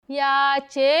Ya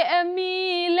Cik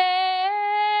Emile,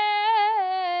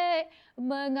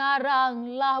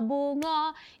 mengaranglah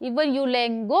bunga. Even you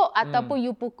lenggok ataupun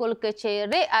you pukul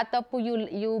kecerik ataupun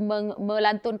you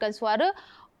melantunkan suara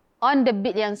on the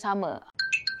beat yang sama.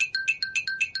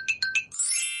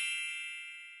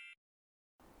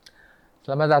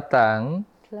 Selamat datang.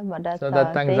 Selamat datang. Selamat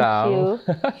datang, Thank Zam. you.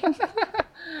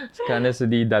 Kerana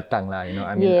sudi datang lah, you know.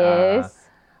 I mean, Yes.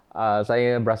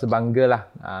 saya berasa bangga lah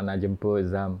nak jemput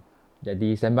Zam.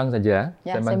 Jadi sembang saja,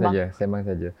 Ya, sembang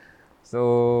saja. So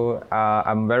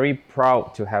I'm very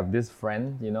proud to have this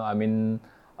friend. You know, I mean,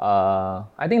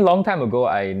 I think long time ago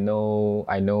I know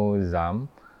Zam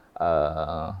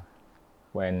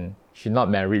when she's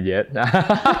not married yet.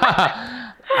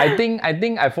 I think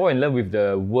I fall in love with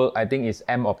the work. I think it's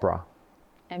M Opera.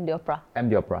 MD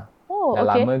Opera. Oh, Dah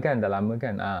okay. lama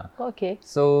kan. Okay.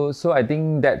 So I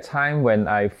think that time when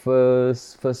I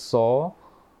first saw,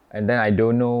 and then I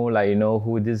don't know, like, you know,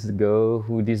 who this girl,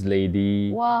 who this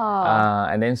lady. Wow.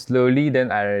 And then slowly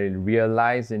then I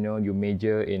realized, you know, you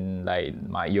major in like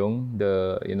Mak Yong,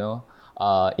 the, you know,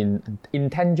 in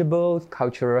intangible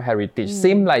cultural heritage,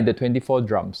 same like the 24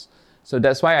 drums. So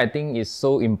that's why I think it's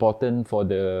so important for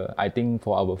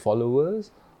for our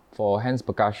followers, for hands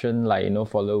percussion, like, you know,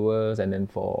 followers, and then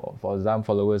for Zam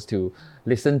followers to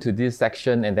listen to this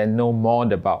section and then know more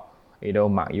about, you know,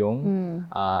 Mak Yong.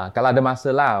 Kalau ada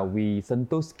masa lah, we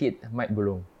sentuh sikit Mek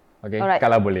Mulung. Okay, Alright.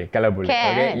 Kalau boleh. Can.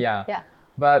 Okay, yeah.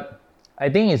 But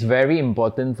I think it's very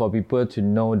important for people to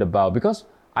know about, because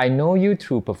I know you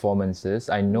through performances,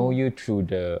 I know you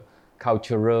through the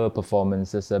cultural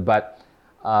performances, but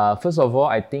first of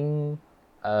all, I think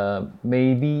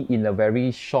maybe in a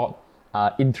very short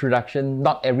introduction,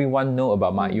 not everyone know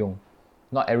about Mak Yong.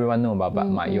 Not everyone know about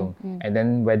Mak Yong. And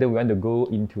then whether we want to go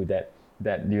into that,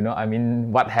 you know, I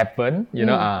mean, what happened, you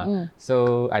know.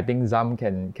 So I think Zam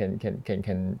can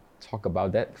talk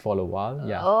about that for a while.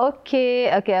 Yeah.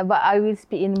 Okay, but I will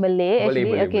speak in Malay.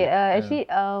 Boleh. Actually,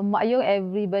 Mak Yong,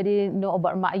 everybody know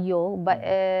about Mak Yong, but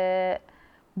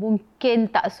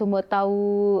mungkin tak semua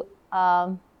tahu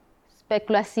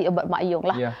spekulasi about Mak Yong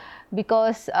lah. Yeah.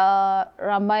 Because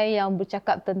ramai yang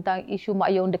bercakap tentang isu Mak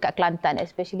Yong dekat Kelantan,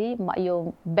 especially Mak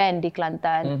Yong band di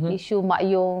Kelantan, isu Mak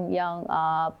Yong yang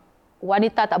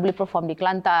wanita tak boleh perform di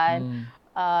Kelantan,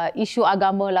 isu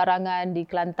agama larangan di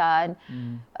Kelantan.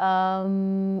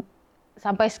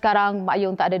 Sampai sekarang Mak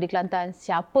Yong tak ada di Kelantan.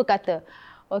 Siapa kata?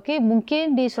 Okey,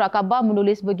 mungkin di surat khabar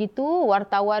menulis begitu,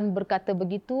 wartawan berkata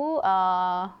begitu,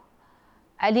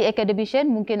 ahli academician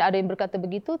mungkin ada yang berkata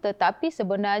begitu, tetapi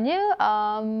sebenarnya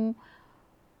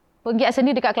penggiat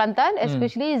seni dekat Kelantan,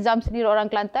 especially Zam sendiri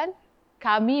orang Kelantan,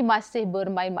 kami masih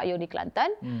bermain Mak Yong di Kelantan.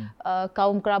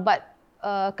 Kaum kerabat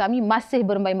kami masih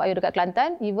bermain Mak Yong dekat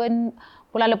Kelantan. Even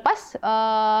bulan lepas,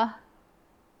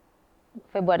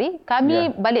 Februari,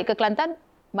 kami balik ke Kelantan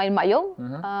main Mak Yong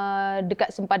dekat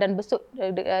sempadan besuk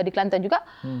di Kelantan juga.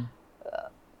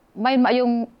 Main Mak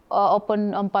Yong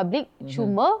open on public,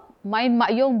 cuma main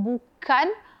Mak Yong bukan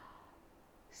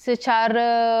secara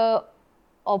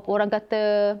orang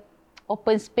kata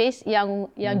open space yang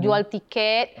jual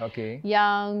tiket,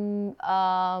 yang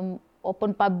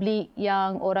open public,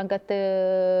 yang orang kata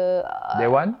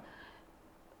Dewan?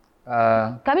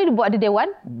 Kami buat di Dewan.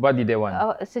 Buat di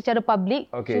Dewan. Secara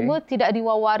public, cuma tidak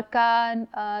diwawarkan,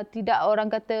 tidak orang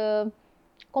kata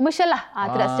komersial lah.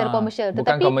 Tidak secara komersial.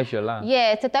 Bukan komersial lah.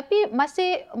 Yeah, tetapi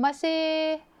masih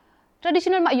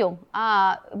tradisional Mak Yong.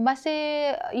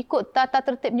 Masih ikut tata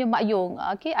tertibnya Mak Yong.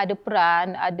 Ada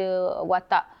peran, ada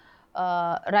watak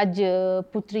raja,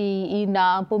 puteri,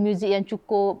 inang, pemuzik yang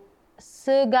cukup.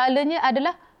 Segalanya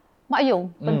adalah Mak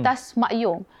Yong, pentas Mak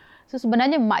Yong. So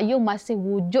sebenarnya Mak Yong masih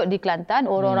wujud di Kelantan,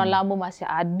 orang-orang lama masih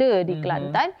ada di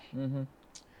Kelantan.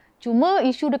 Cuma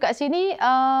isu dekat sini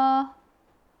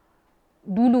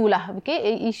dululah,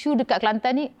 isu dekat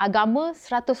Kelantan ni agama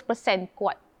 100%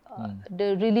 kuat.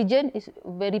 The religion is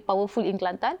very powerful in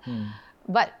Kelantan,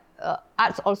 but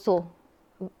arts also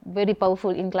very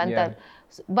powerful in Kelantan.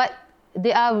 But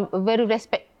they are very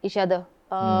respect each other.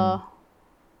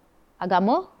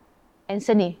 Agama and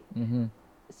seni.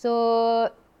 So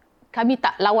kami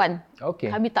tak lawan.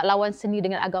 Kami tak lawan seni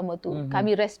dengan agama tu.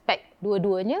 Kami respect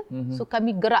dua-duanya. So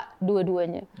kami gerak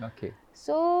dua-duanya.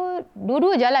 So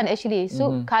dua-dua jalan actually.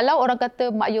 So kalau orang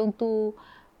kata Mak Yong tu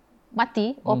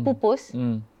mati or pupus,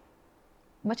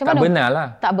 macam mana? Tak benar lah.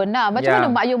 Tak benar. Macam mana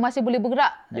Mak Yong masih boleh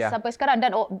bergerak sampai sekarang,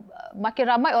 dan makin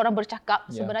ramai orang bercakap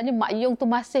sebenarnya Mak Yong tu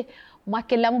masih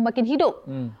makin lama makin hidup.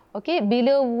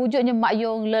 Bila wujudnya Mak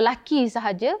Yong lelaki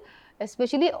sahaja,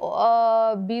 Especially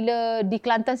bila di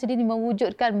Kelantan sendiri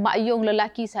mewujudkan Mak Yong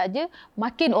lelaki saja,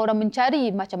 makin orang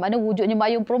mencari macam mana wujudnya Mak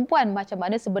Yong perempuan, macam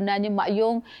mana sebenarnya Mak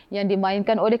Yong yang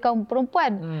dimainkan oleh kaum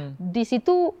perempuan. Di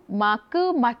situ maka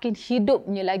makin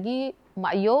hidupnya lagi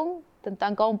Mak Yong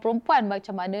tentang kaum perempuan,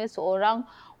 macam mana seorang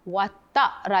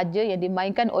watak raja yang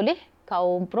dimainkan oleh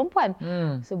kaum perempuan.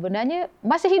 Sebenarnya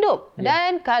masih hidup.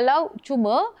 Dan kalau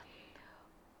cuma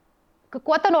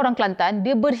kekuatan orang Kelantan,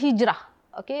 dia berhijrah.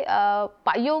 Okey,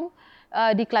 Pak Yong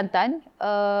di Kelantan,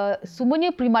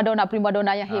 semuanya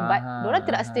primadona yang hebat. Diorang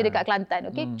tidak stay dekat Kelantan.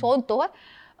 Okey, contoh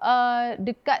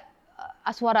dekat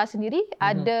Aswara sendiri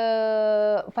ada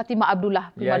Fatimah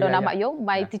Abdullah, primadona Mak Yong,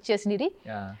 my teacher sendiri.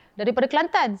 Daripada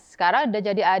Kelantan. Sekarang dah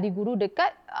jadi adik guru dekat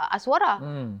Aswara.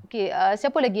 Okey,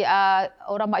 siapa lagi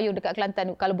orang Mak Yong dekat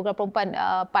Kelantan? Kalau bukan perempuan,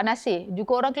 Pak Nasir,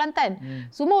 juga orang Kelantan.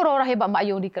 Semua orang-orang hebat Mak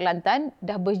Yong di Kelantan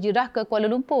dah berhijrah ke Kuala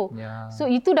Lumpur. So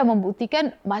itu dah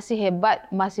membuktikan masih hebat,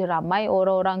 masih ramai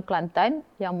orang-orang Kelantan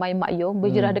yang main Mak Yong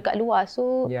berhijrah dekat luar.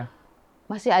 So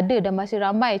masih ada dan masih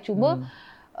ramai. Cuma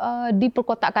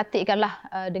diperkotak-katikkanlah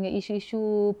dengan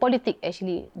isu-isu politik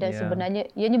actually, dan sebenarnya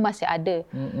ianya masih ada.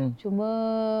 Cuma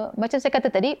macam saya kata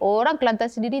tadi, orang Kelantan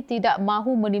sendiri tidak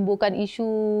mahu menimbulkan isu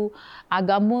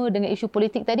agama dengan isu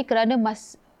politik tadi kerana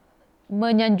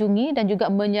menyanjungi dan juga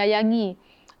menyayangi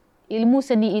ilmu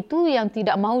seni itu yang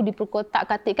tidak mahu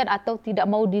diperkotak-katikkan atau tidak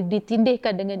mahu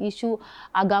ditindihkan dengan isu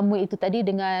agama itu tadi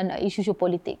dengan isu-isu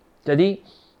politik. Jadi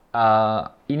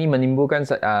ini menimbulkan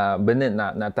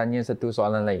Bernard nak tanya satu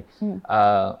soalan lain.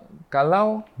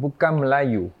 Kalau bukan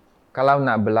Melayu, kalau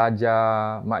nak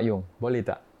belajar Mak Yong, boleh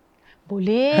tak?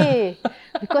 Boleh.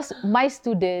 Because my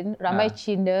student ramai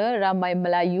Cina, ramai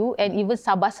Melayu, and even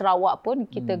Sabah Sarawak pun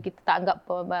kita tak anggap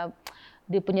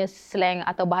dia punya slang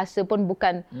atau bahasa pun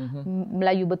bukan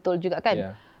Melayu betul juga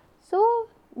kan. So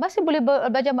masih boleh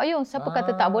belajar Mak Yong. Siapa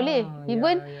kata tak boleh?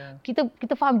 Even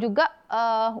kita faham juga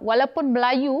walaupun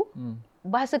Melayu,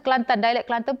 bahasa Kelantan, dialek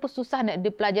Kelantan pun susah nak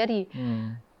dipelajari.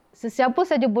 Sesiapa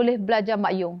saja boleh belajar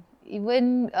Mak Yong.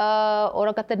 Even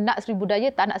orang kata nak seribu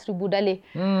daya, tak nak seribu dalih.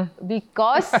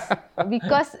 Because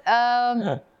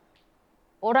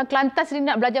orang Kelantan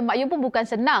sendiri nak belajar Mak Yong pun bukan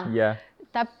senang.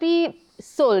 Tapi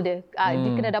soul dia. Dia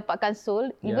kena dapatkan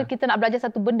soul. Even kita nak belajar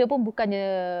satu benda pun bukannya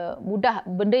mudah.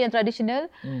 Benda yang tradisional,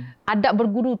 adab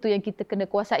berguru tu yang kita kena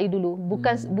kuasai dulu.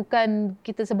 Bukan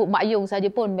kita sebut Mak Yong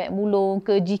saja pun, Mek Mulung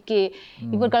ke GK.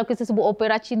 Even kalau kita sebut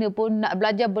opera Cina pun, nak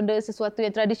belajar benda sesuatu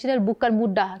yang tradisional bukan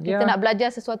mudah. Kita nak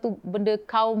belajar sesuatu benda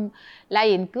kaum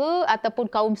lain ke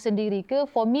ataupun kaum sendiri ke.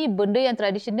 For me, benda yang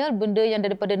tradisional, benda yang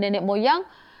daripada nenek moyang,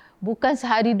 bukan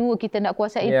sehari dua kita nak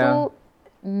kuasai itu.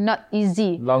 Not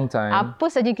easy. Long time. Apa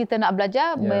saja kita nak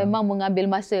belajar memang mengambil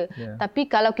masa. Tapi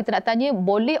kalau kita nak tanya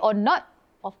boleh or not,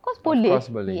 of course boleh. Of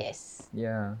course boleh. Yes.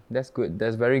 Yeah, that's good.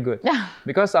 That's very good.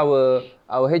 Because our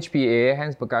HPA,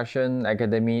 Hands Percussion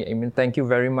Academy, I mean, thank you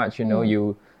very much. You know,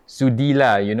 you sudi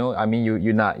lah. You know, I mean,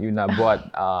 you nak buat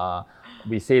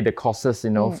we say the courses, you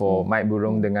know, for Mek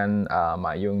Mulung dengan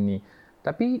Mak Yong ni.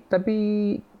 Tapi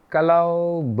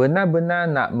kalau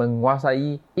benar-benar nak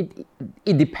menguasai,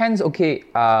 it depends,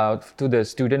 to the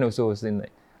student also.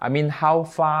 I mean, how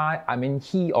far,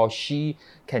 he or she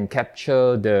can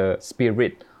capture the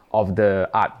spirit of the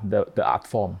art, the art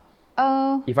form.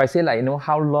 If I say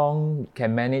how long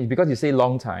can manage, because you say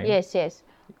long time. Yes.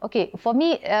 Okay, for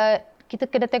me, kita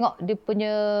kena tengok dia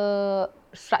punya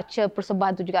structure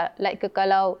persembahan tu juga.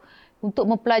 Kalau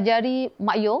untuk mempelajari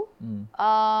Mak Yong,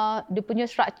 dia punya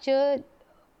structure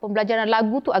pembelajaran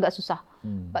lagu tu agak susah.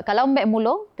 But kalau Mek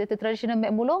Mulung, teater tradisional Mek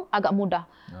Mulung agak mudah.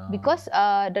 Because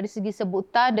dari segi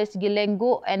sebutan, dari segi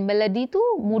lenggok and melody tu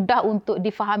mudah untuk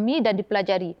difahami dan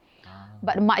dipelajari.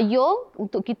 But Mak Yong,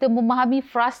 untuk kita memahami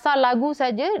frasa lagu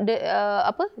saja,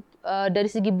 dari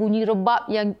segi bunyi rebab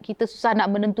yang kita susah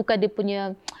nak menentukan dia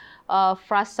punya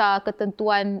frasa,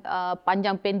 ketentuan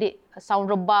panjang pendek, sound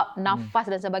rebab, nafas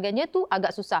dan sebagainya tu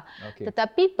agak susah.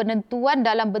 Tetapi penentuan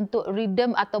dalam bentuk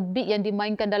rhythm atau beat yang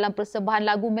dimainkan dalam persembahan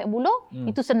lagu Mek Mulung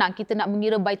itu senang. Kita nak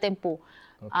mengira by tempo.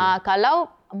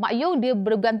 Kalau Mak Yong, dia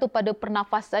bergantung pada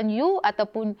pernafasan you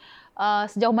ataupun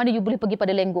sejauh mana you boleh pergi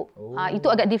pada lenggok.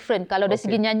 Itu agak different kalau dari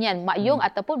segi nyanyian Mak Yong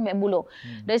ataupun Mek Mulung.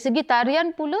 Dari segi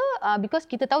tarian pula, because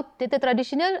kita tahu teater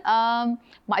tradisional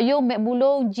Mak Yong, Mek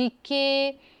Mulung, GK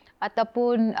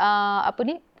ataupun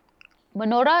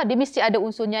menora, dia mesti ada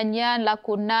unsur nyanyian,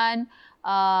 lakonan,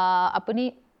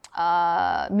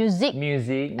 muzik.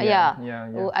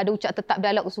 Ada ucap tetap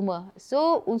dialog semua.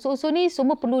 So unsur-unsur ni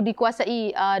semua perlu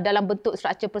dikuasai dalam bentuk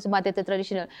struktur persembahan teater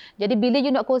tradisional. Jadi bila you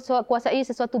nak kuasai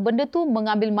sesuatu benda tu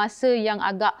mengambil masa yang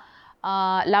agak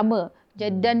lama.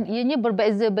 Dan ianya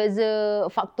berbeza-beza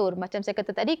faktor. Macam saya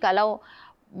kata tadi, kalau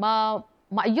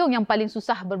Mak Yong yang paling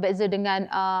susah berbeza dengan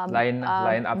lain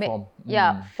up form.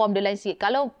 Ya, form dia lain sikit.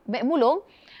 Kalau Mek Mulung,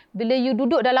 bila you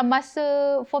duduk dalam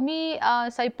masa, for me,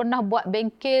 saya pernah buat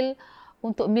bengkel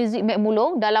untuk muzik Mek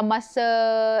Mulung dalam masa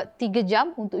 3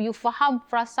 jam untuk you faham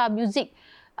frasa muzik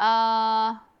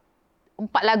 4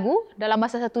 lagu dalam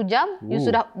masa 1 jam, you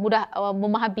sudah mudah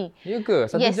memahami. Ya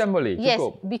ke? 1 jam boleh? Yes,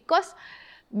 Cukup? because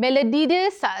melodi dia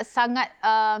sangat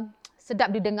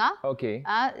sedap didengar. Okay.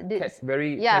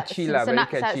 Very catchy lah. Senang,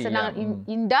 very catchy. senang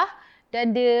indah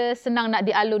dan dia senang nak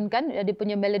dialunkan, dia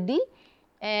punya melodi.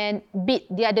 And beat,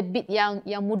 dia ada beat yang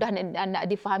mudah nak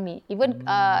difahami. Even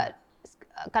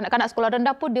kanak-kanak sekolah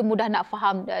rendah pun dia mudah nak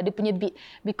faham dia punya beat.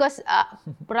 Because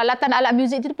peralatan alat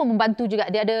muzik itu pun membantu juga.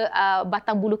 Dia ada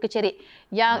batang bulu kecerik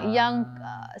yang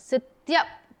setiap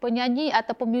penyanyi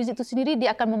ataupun muzik itu sendiri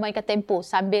dia akan memainkan tempo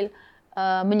sambil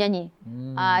menyanyi.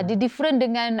 Dia different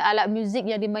dengan alat muzik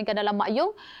yang dimainkan dalam Mak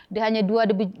Yong. Dia hanya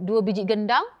dua biji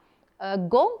gendang,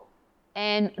 gong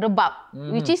and rebab.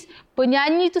 Which is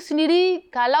penyanyi itu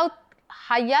sendiri kalau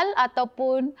hayal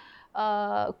ataupun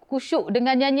kusyuk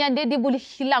dengan nyanyian dia boleh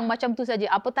hilang macam tu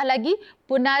saja. Apatah lagi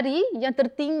penari yang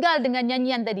tertinggal dengan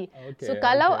nyanyian tadi. So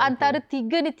kalau antara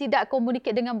tiga ni tidak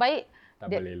communicate dengan baik,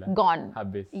 tak boleh lah. Gone.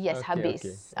 Habis. Yes,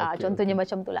 habis. Contohnya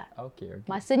macam itulah. Okay.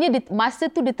 Masa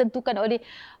tu ditentukan oleh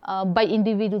by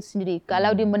individu sendiri.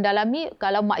 Kalau dia mendalami,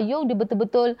 kalau Mak Yong dia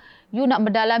betul-betul you nak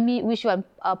mendalami which one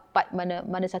part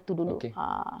mana satu dulu. Okay.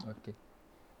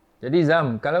 Jadi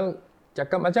Zam, kalau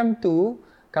cakap macam tu,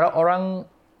 kalau orang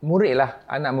murid lah,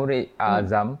 anak murid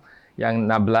Zam yang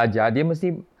nak belajar, dia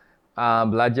mesti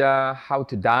belajar how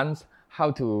to dance, how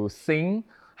to sing,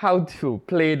 how to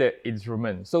play the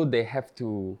instrument. So they have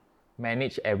to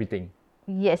manage everything.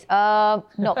 Yes.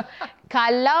 No.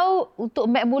 Kalau untuk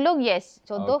Mek Mulung, yes.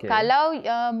 Contoh, kalau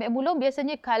Mek Mulung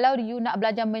biasanya kalau you nak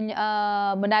belajar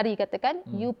menari katakan,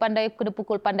 you kena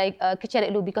pukul pandai kecerik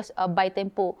dulu because by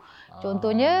tempo.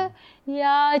 Contohnya,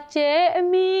 Ya Cik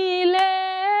Mile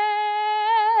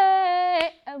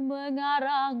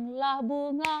mengaranglah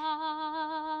bunga.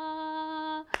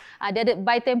 Dia ada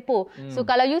by tempo. So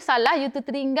kalau you salah, you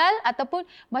tertinggal ataupun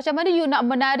macam mana you nak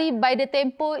menari by the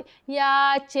tempo,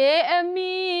 Ya Cik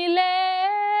Mile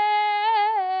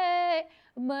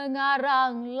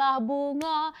mengaranglah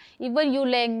bunga. Even you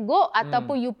lenggok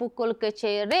ataupun you pukul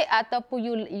kecerik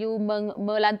ataupun you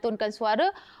melantunkan suara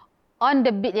on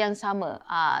the beat yang sama.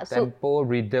 Tempo,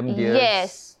 rhythm dia.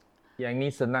 Yes. Yang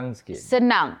ni senang sikit.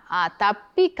 Senang.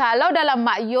 Tapi kalau dalam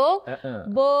Mak Yong,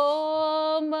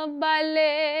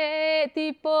 membalik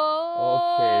tipu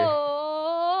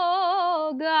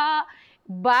gak.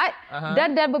 But,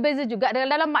 dan berbeza juga.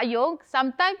 Dalam Mak Yong,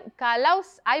 sometimes kalau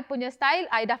I punya style,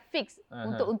 I dah fix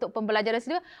untuk pembelajaran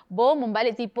sendiri.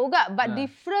 Membalik tipu gak. But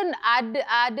different, ada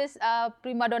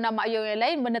primadona Mak Yong yang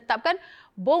lain menetapkan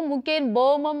mungkin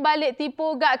membalik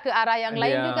tipu gak ke arah yang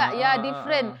lain juga. Ya,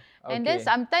 different. And then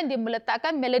sometimes dia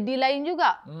meletakkan melodi lain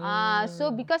juga.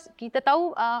 So because kita tahu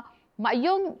Mak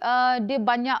Yong dia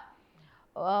banyak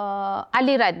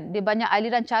aliran. Dia banyak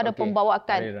aliran cara pembawaan.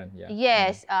 Aliran,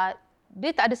 Yes.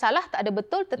 Dia tak ada salah, tak ada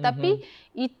betul. Tetapi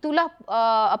itulah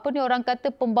orang kata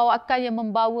pembawaan yang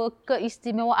membawa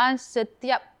keistimewaan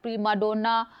setiap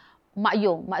primadona Mak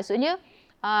Yong. Maksudnya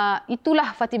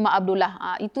itulah Fatimah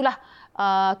Abdullah. Itulah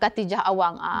Khatijah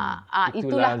Awang.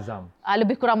 Itulah Azam.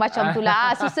 Lebih kurang macam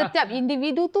itulah. So setiap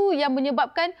individu tu yang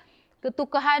menyebabkan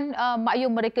ketukahan Mak Yong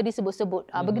mereka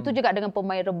disebut-sebut. Begitu juga dengan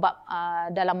pemain rebab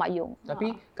dalam Mak Yong.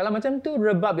 Tapi kalau macam tu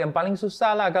rebab yang paling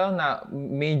susah lah kalau nak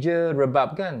major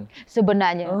rebab kan?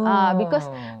 Sebenarnya.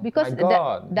 Because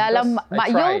dalam Mak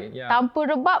Yong tanpa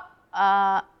rebab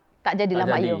tak jadilah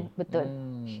Mak Yong. Betul.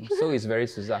 So it's very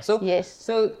susah. So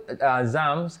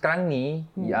Zam sekarang ni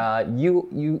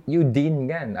you Dean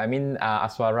kan? I mean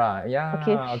Aswara.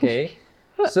 Okay.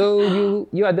 So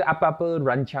you ada apa-apa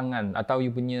rancangan atau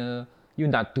you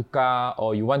nak tukar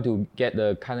or you want to get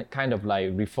the kind of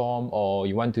like reform or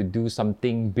you want to do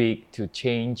something big to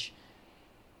change?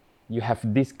 You have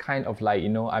this kind of like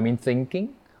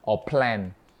thinking or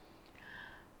plan?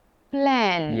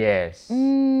 Plan. Yes.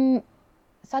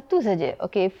 Satu saja.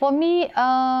 Okay, for me,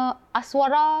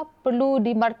 Aswara perlu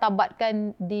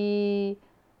dimartabatkan di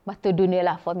mata dunia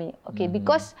lah for me. Okay,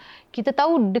 because kita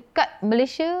tahu dekat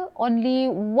Malaysia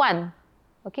only one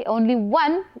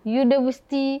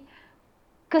university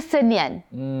kesenian.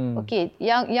 Okay,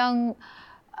 yang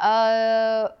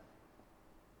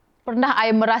pernah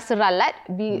saya merasa ralat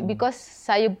because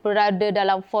saya berada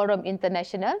dalam forum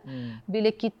international bila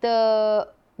kita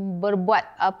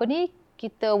berbuat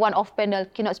kita one of panel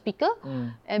keynote speaker.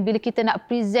 And bila kita nak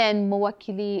present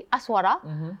mewakili Aswara,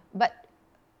 but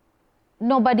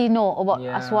nobody know about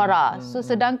Aswara. So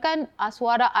sedangkan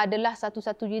Aswara adalah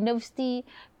satu-satu universiti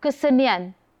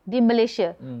kesenian di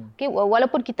Malaysia. Okay,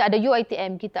 walaupun kita ada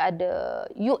UiTM, kita ada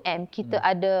kita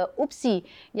ada UPSI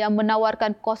yang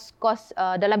menawarkan kos-kos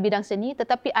dalam bidang seni,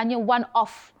 tetapi hanya one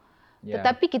off.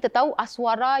 Tetapi kita tahu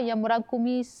Aswara yang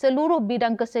merangkumi seluruh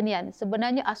bidang kesenian.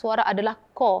 Sebenarnya Aswara adalah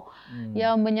core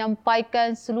yang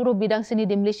menyampaikan seluruh bidang seni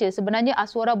di Malaysia. Sebenarnya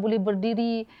Aswara boleh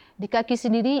berdiri di kaki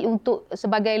sendiri untuk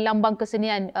sebagai lambang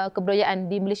kesenian kebudayaan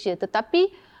di Malaysia.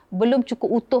 Tetapi belum cukup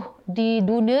utuh di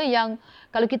dunia. Yang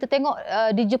kalau kita tengok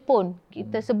di Jepun,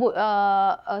 kita sebut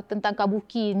tentang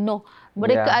kabuki,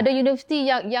 mereka ada universiti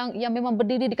yang memang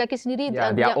berdiri di kaki sendiri.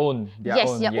 Their own.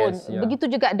 Begitu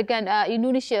juga dengan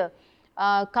Indonesia,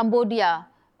 Cambodia,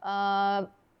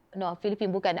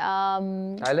 Filipina bukan.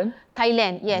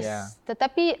 Thailand, yes.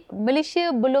 Tetapi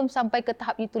Malaysia belum sampai ke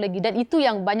tahap itu lagi. Dan itu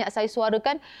yang banyak saya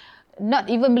suarakan.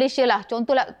 Not even Malaysia lah.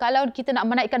 Contohlah, kalau kita nak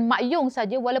menaikkan Mak Yong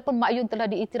saja, walaupun Mak Yong telah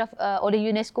diiktiraf oleh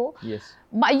UNESCO,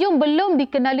 Mak Yong belum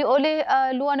dikenali oleh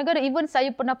luar negara. Even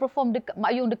saya pernah perform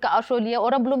Mak Yong dekat Australia,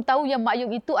 orang belum tahu yang Mak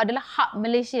Yong itu adalah hak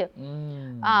Malaysia.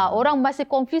 Orang masih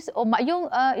confused, Mak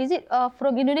Yong is it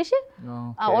from Indonesia?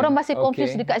 Orang masih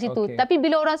confused dekat situ. Tapi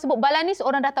bila orang sebut Balanis,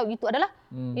 orang dah tahu itu adalah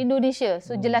Indonesia.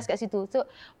 So jelas kat situ. So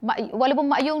walaupun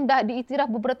Mak Yong dah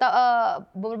diiktiraf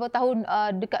beberapa tahun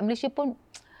dekat Malaysia pun,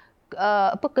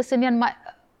 kesenian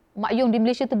Mak Yong di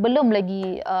Malaysia tu belum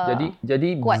lagi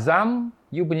jadi kuat. Zam,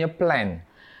 you punya plan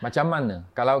macam mana?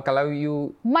 Kalau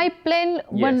you... My plan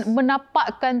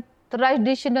menapakkan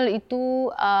tradisional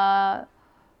itu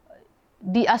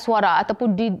di Aswara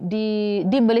ataupun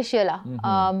di Malaysia lah.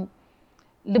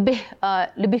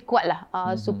 Lebih kuat lah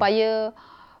supaya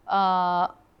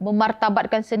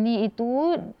memartabatkan seni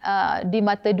itu di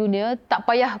mata dunia. Tak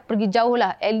payah pergi jauh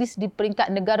lah, at least di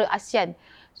peringkat negara ASEAN,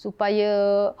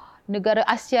 supaya negara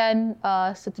ASEAN,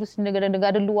 seterusnya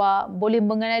negara-negara luar boleh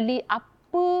mengenali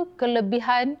apa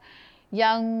kelebihan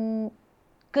yang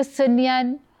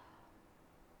kesenian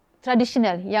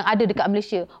tradisional yang ada dekat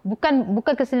Malaysia.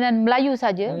 Bukan kesenian Melayu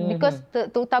saja, because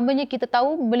terutamanya kita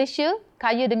tahu Malaysia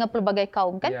kaya dengan pelbagai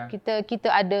kaum kan. Kita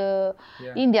ada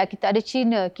India, kita ada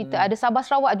China, kita ada Sabah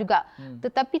Sarawak juga.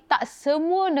 Tetapi tak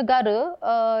semua negara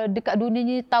dekat dunia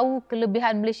ni tahu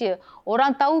kelebihan Malaysia.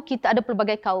 Orang tahu kita ada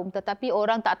pelbagai kaum, tetapi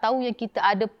orang tak tahu yang kita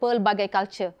ada pelbagai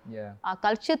culture.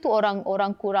 Culture tu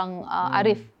orang kurang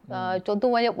arif.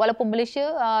 Contoh, walaupun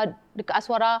Malaysia dekat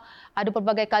Aswara ada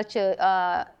pelbagai culture,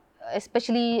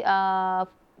 especially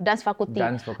dance faculty.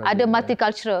 Ada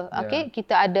multicultural.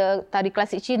 Kita ada tari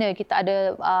klasik Cina, kita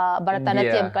ada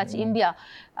Bharatanatyam klasik India,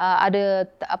 ada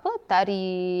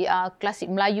tari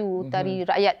klasik Melayu, tari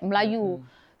rakyat Melayu.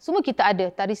 Semua kita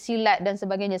ada, tari silat dan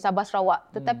sebagainya, Sabah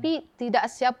Sarawak. Tetapi tidak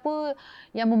siapa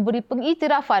yang memberi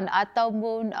pengiktirafan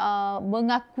ataupun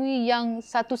mengakui yang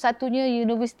satu-satunya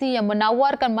universiti yang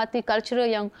menawarkan multicultural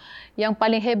yang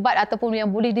paling hebat ataupun yang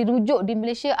boleh dirujuk di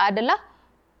Malaysia adalah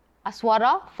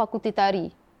Aswara Fakulti Tari.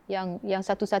 Yang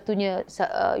satu-satunya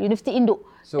universiti induk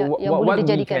yang boleh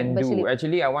dijadikan berselit.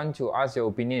 Actually, I want to ask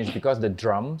your opinion is because the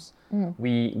drums,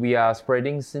 we are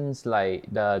spreading since like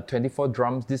the 24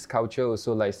 drums, this culture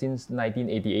also like since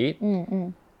 1988.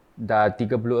 Dah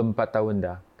 34 tahun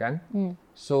dah, kan?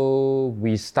 So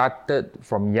we started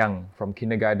from young, from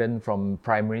kindergarten, from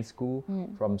primary school,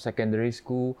 from secondary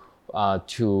school,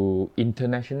 to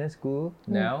international school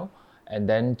now. And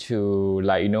then to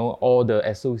all the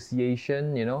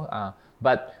association,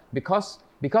 but because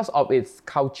of its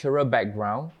cultural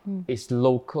background, it's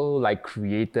local,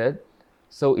 created,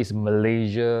 so it's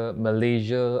Malaysia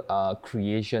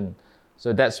creation.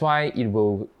 So that's why it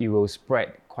will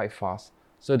spread quite fast.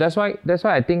 So that's why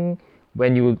I think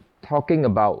when you talking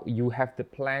about you have the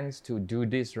plans to do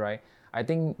this, right? I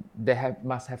think they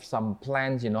must have some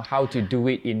plans, how to do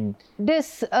it in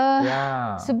this.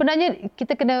 Sebenarnya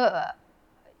kita kena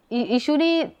isu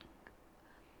ni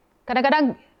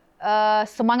kadang-kadang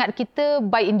semangat kita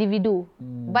by individu.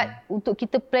 But untuk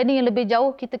kita planning yang lebih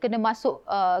jauh, kita kena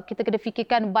kita kena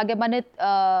fikirkan bagaimana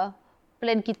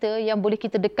plan kita yang boleh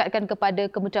kita dekatkan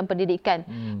kepada Kementerian Pendidikan.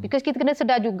 Because kita kena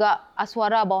sedar juga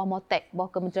Aswara bawah MOTEC,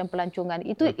 bawah Kementerian Pelancongan.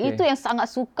 Itu yang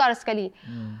sangat sukar sekali.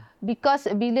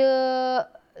 Because bila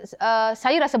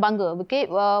saya rasa bangga,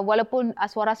 walaupun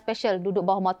Aswara Special duduk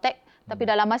bawah MOTEC, tapi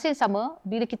dalam masa yang sama,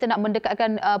 bila kita nak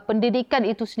mendekatkan pendidikan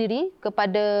itu sendiri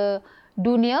kepada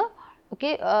dunia,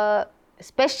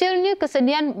 specialnya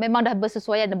kesenian memang dah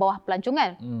bersesuaian di bawah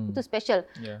pelancongan. Itu special.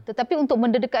 Tetapi untuk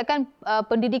mendekatkan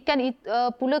pendidikan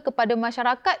pula kepada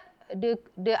masyarakat,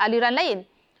 dia aliran lain.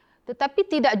 tetapi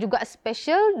tidak juga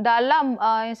special dalam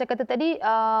yang saya kata tadi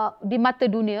di mata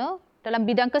dunia dalam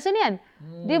bidang kesenian.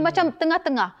 Dia macam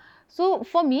tengah-tengah. So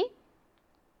for me,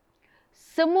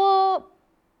 semua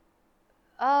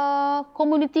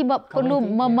komuniti perlu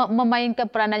memainkan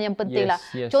peranan yang penting lah.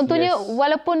 Contohnya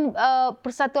walaupun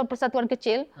persatuan-persatuan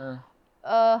kecil,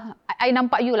 I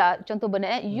nampak you lah contoh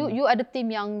Bernard, you ada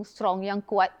team yang strong, yang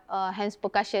kuat, hands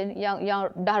percussion yang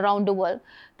dah round the world,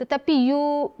 tetapi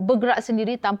you bergerak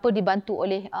sendiri tanpa dibantu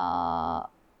oleh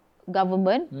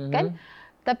government, kan?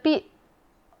 Tapi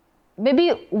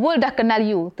maybe world dah kenal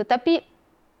you, tetapi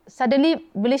suddenly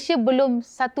Malaysia belum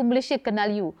satu Malaysia kenal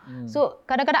you. So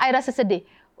kadang-kadang I rasa sedih.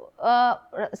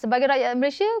 Sebagai rakyat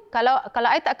Malaysia, kalau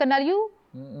I tak kenal you,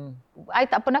 I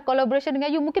tak pernah collaboration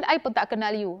dengan you, mungkin I pun tak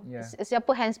kenal you.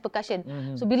 Siapa hands percussion.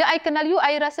 So bila I kenal you,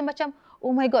 I rasa macam,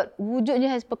 oh my god, wujudnya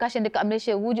hands percussion dekat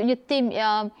Malaysia, wujudnya team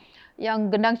yang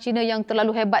gendang Cina yang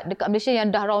terlalu hebat dekat Malaysia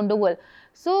yang dah round the world.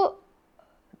 So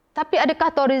tapi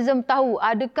adakah tourism tahu,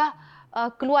 adakah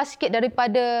keluar sikit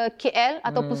daripada KL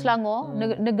ataupun Selangor,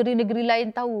 negeri-negeri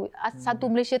lain tahu,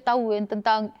 satu Malaysia tahu yang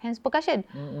tentang hands percussion?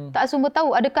 Tak semua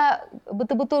tahu. Adakah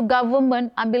betul-betul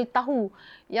government ambil tahu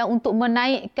yang untuk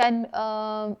menaikkan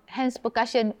hands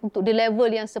percussion untuk di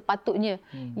level yang sepatutnya,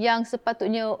 yang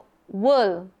sepatutnya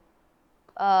world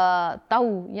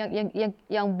tahu,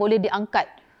 yang boleh diangkat?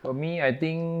 For me, I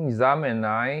think Zam and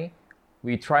I,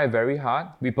 we try very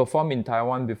hard. We performed in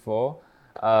Taiwan before.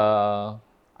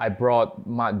 I brought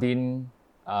Mak Din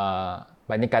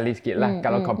banyak kali sikit lah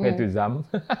kalau compare to Zam.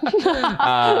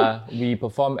 We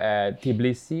performed at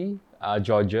Tbilisi,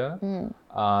 Georgia,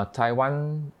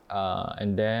 Taiwan,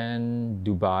 and then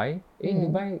Dubai.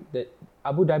 Dubai,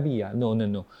 Abu Dhabi ya? No.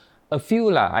 A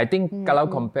few lah. I think kalau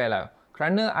compare lah.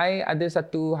 Kerana I ada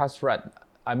satu hasrat.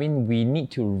 I mean, we need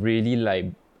to really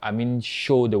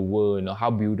show the world, how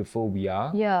beautiful we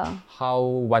are. How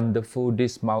wonderful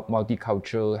this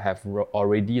multicultural have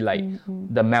already,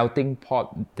 the melting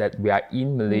pot that we are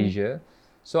in Malaysia.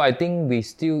 So I think we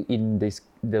still in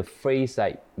the phrase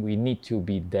we need to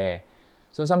be there.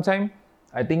 So sometimes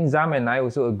I think Zam and I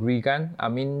also agree kan.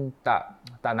 I mean tak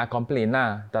nak complain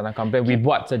lah, tak nak complain. We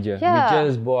buat saja. We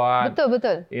just buat.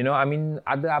 Betul. You know, I mean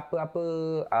ada apa-apa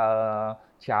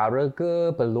cara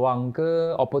ke, peluang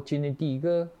ke, opportunity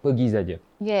ke, pergi saja.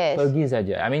 Pergi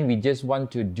saja. I mean, we just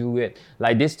want to do it.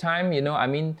 Like this time, you know, I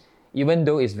mean, even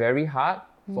though it's very hard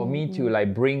for me to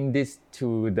bring this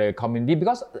to the community,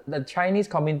 because the Chinese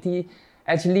community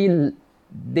actually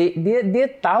dia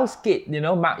tahu sikit, you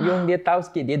know, Mak Yong dia tahu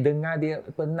sikit, dia dengar, dia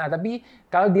pernah, tapi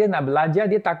kalau dia nak belajar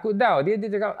dia takut tau. Dia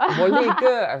cakap boleh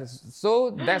ke?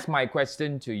 So that's my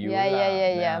question to you.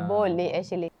 Yeah. Boleh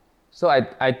actually. So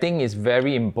I think it's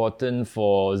very important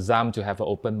for Zam to have an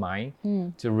open mind,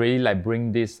 to really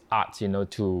bring this art, you know,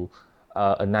 to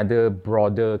another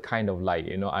broader kind of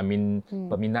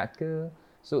peminat ke.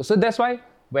 So that's why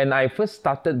when I first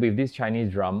started with this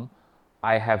Chinese drum,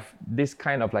 I have this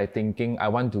kind of thinking, I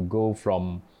want to go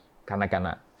from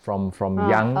kanak-kanak, from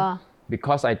young,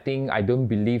 because I think I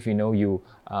don't believe, you know, you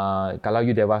kalau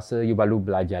you dewasa, you baru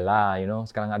belajar lah, you know,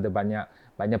 sekarang ada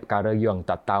banyak perkara yang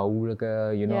tak tahu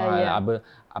ke, you know,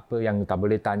 apa yang tak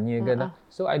boleh tanya ke.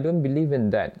 So I don't believe in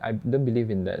that.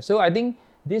 So I think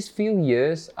these few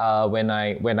years, when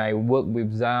I work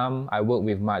with Zam, I work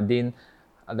with Mak Din,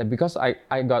 because I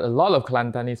got a lot of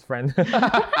Kelantanese friends.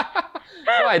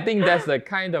 So I think that's the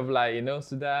kind of you know,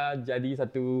 sudah jadi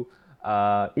satu.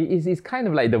 It's kind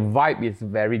of the vibe is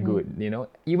very good, you know.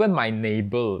 Even my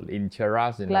neighbor in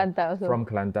Cheras, you know, from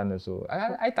Kelantan also.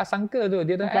 I tak sangka tu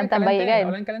dia Kelantan baik kan?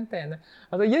 Orang Kelantan.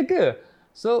 Atau ya ke?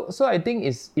 So I think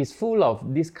it's full of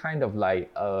this kind of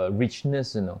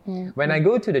richness, you know. When I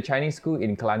go to the Chinese school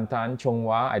in Kelantan,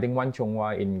 Chonghua, I think one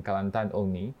Chonghua in Kelantan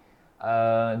only,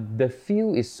 the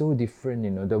feel is so different,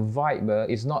 you know. The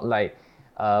vibe is not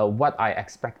what I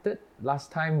expected.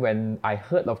 Last time when I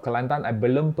heard of Kelantan, I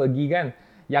belum pergi kan.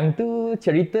 Yang tu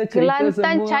cerita Kelantan semua.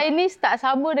 Kelantan Chinese tak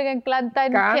sama dengan Kelantan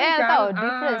KL tau.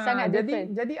 Different, sangat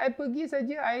different. Jadi I pergi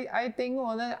saja, I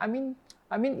tengok lah. I mean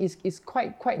it's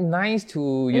quite nice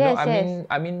to, you know,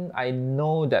 I mean I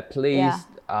know that place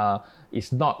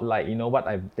is not you know, what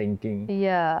I'm thinking.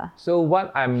 Yeah. So what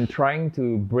I'm trying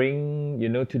to bring, you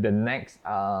know, to the next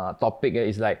topic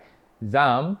is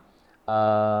Zam,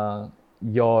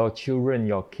 your children,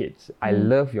 your kids. I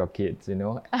love your kids, you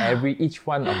know, each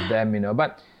one of them, you know.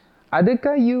 But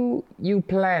adakah you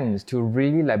plans to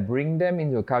really bring them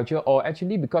into a culture, or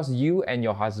actually because you and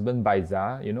your husband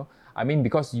Baiza, you know, I mean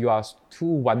because you are two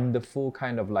wonderful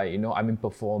kind of you know, I mean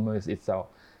performers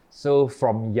itself. So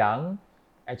from young,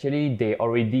 actually they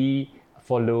already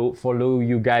follow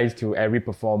you guys to every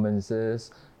performances.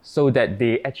 so that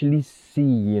they actually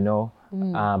see,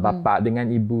 bapa dengan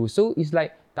ibu. So it's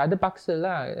like tak ada paksa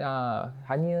lah.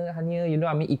 Hanya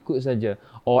ikut saja.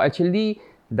 Or actually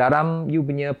dalam you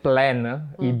punya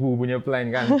plan, ibu punya plan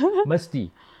kan,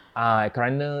 mesti.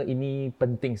 Kerana ini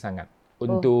penting sangat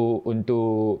untuk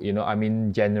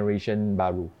generation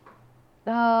baru.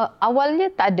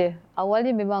 Awalnya tak ada.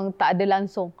 Awalnya memang tak ada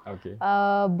langsung. Okay.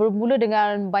 Bermula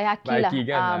dengan Baihaki lah.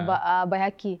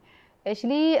 Baihaki.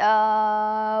 Actually,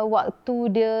 waktu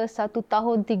dia 1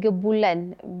 tahun 3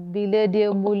 bulan, bila dia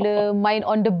mula main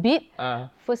on the beat,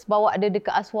 first bawa dia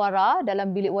dekat Aswara dalam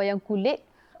bilik wayang kulit.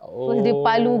 First dia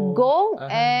palu gong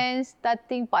and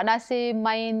starting Pak Nasir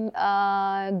main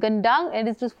gendang and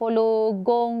dia terus follow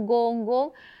gong.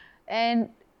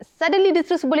 And suddenly dia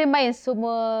terus boleh main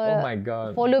semua,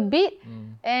 follow beat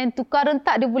and tukar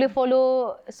rentak dia boleh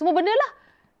follow semua benda lah.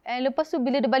 And lepas tu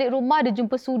bila dia balik rumah, dia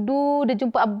jumpa sudu, dia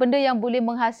jumpa benda yang boleh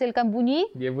menghasilkan bunyi.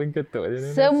 Dia pun ketuk.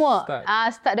 Semua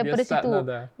start daripada situ.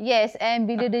 Yes, and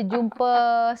bila dia jumpa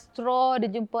straw,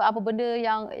 dia jumpa apa benda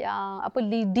yang apa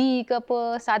lidi ke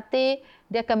apa, sate,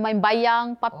 dia akan main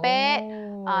bayang, papet.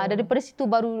 Daripada situ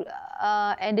baru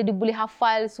and dia boleh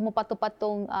hafal semua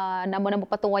patung-patung, nama-nama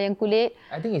patung wayang kulit.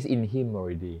 I think it's in him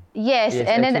already. Yes,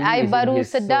 and then I baru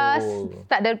sedar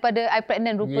start daripada I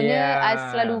pregnant. Rupanya I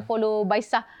selalu follow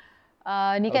Baisah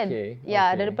ni kan.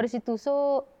 Daripada situ.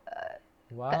 So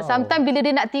sometimes bila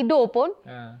dia nak tidur pun,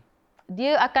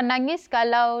 dia akan nangis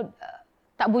kalau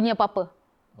tak bunyi apa-apa.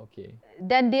 Okay.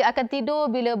 Dan dia akan tidur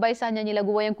bila Baisah nyanyi lagu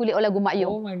wayang kulit atau lagu Mak Yong.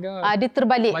 Oh my God. Dia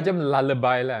terbalik. Macam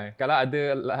lullaby lah. Kalau ada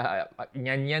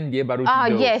nyanyian dia baru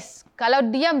tidur. Yes. Kalau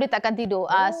diam dia takkan tidur.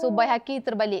 So Baihaki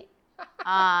terbalik.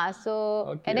 And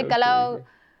then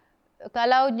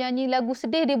kalau nyanyi lagu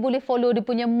sedih, dia boleh follow dia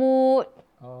punya mood.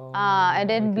 And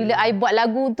then bila I buat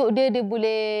lagu untuk dia, dia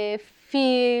boleh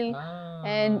feel.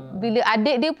 And bila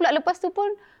adik dia pula lepas tu pun,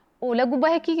 lagu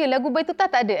Baihaki ke? Lagu Baitutah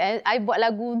tak ada. And I buat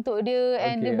lagu untuk dia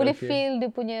and dia boleh feel dia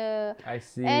punya. I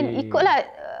see. And ikutlah.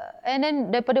 And then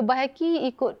daripada Baihaki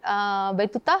ikut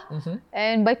Baitutah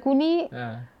and Baikuni.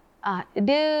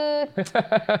 Dia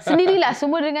sendirilah.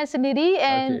 Semua dengan sendiri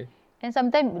and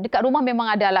sometimes dekat rumah memang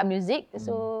ada alat muzik.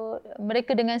 So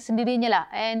mereka dengan sendirinya lah.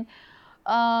 And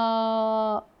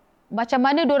macam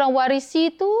mana diorang warisi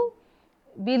tu,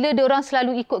 bila diorang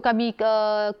selalu ikut kami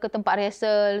ke tempat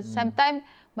rehearsal. Sometimes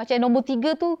macam nombor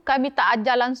 3 tu, kami tak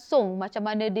ajar langsung macam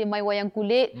mana dia main wayang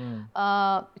kulit,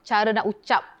 cara nak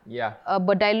ucap,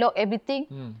 berdialog, everything.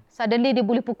 Suddenly dia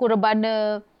boleh pukul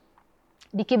rebana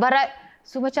di kibarat.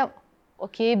 So macam,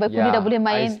 okay, Baikuni dah boleh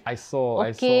main. I saw.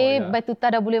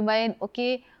 Baitutah dah boleh main.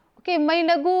 Okay, main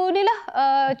lagu ni lah.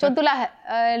 Contohlah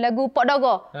lagu Pok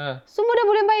Dogo. Semua dah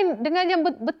boleh main dengan yang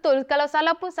betul. Kalau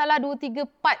salah pun salah 2-3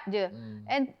 part je.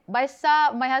 And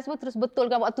Baisah, my husband terus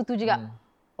betulkan waktu tu juga.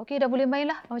 Okay, dah boleh main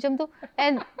lah macam tu.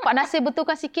 And Pak Nasir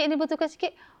betulkan sikit, ni betulkan sikit.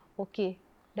 Okay,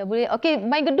 dah boleh. Okay,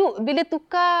 main geduk. Bila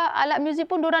tukar alat muzik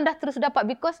pun diorang dah terus dapat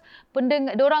because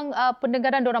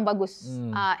pendengaran diorang bagus.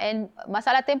 And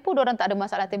masalah tempo, diorang tak ada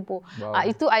masalah tempo.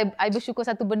 Itu I bersyukur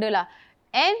satu benda lah.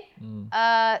 And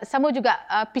sama juga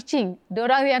pitching.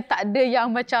 Diorang yang tak ada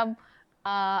yang macam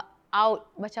out,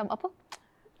 macam apa?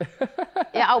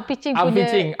 Out pitching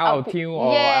punya. Out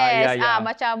tune. Yes.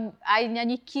 Macam I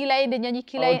nyanyi key lain, dia nyanyi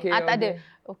key lain. Tak ada.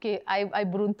 Okay, I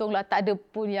beruntung lah. Tak ada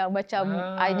pun yang macam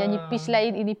I nyanyi pitch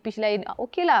lain, ini pitch lain.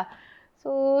 Okay lah.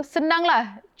 So, senang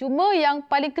lah. Cuma yang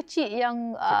paling kecil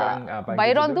yang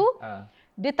Byron tu,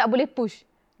 dia tak boleh push.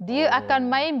 Dia akan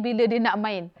main bila dia nak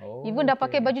main. Even dah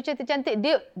pakai baju cantik-cantik,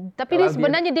 tapi dia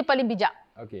sebenarnya dia paling bijak.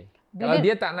 Okay. Kalau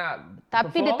dia tak nak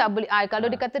tapi perform, dia tak boleh. Kalau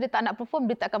dia kata dia tak nak perform,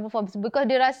 dia tak akan perform. Because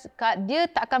dia rasa dia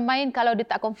tak akan main kalau dia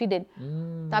tak confident.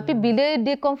 Tapi bila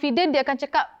dia confident, dia akan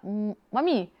cakap,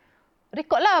 Mami,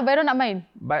 record lah Byron nak main.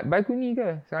 Baikuni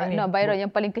ke sekarang ni? No, Byron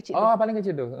yang paling kecil tu. Paling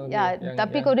kecil tu. Okay.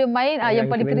 Tapi kalau dia main, yang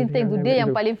paling kerinting tu, dia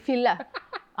yang paling feel lah.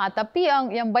 Tapi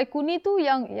yang Baikuni tu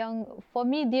yang for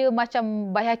me dia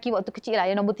macam Baihaki waktu kecil lah,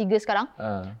 yang nombor 3 sekarang.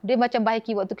 Dia macam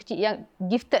Baihaki waktu kecil yang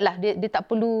gifted lah. Dia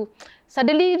tak perlu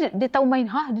suddenly dia tahu main.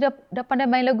 Dia dah pandai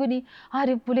main lagu ni.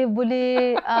 Dia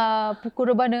boleh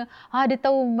pukul rebana. Dia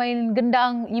tahu main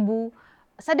gendang ibu.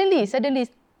 Suddenly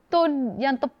tone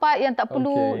yang tepat, yang tak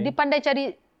perlu dia pandai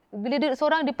cari. Bila dia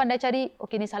seorang dia pandai cari,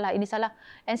 okay ni salah,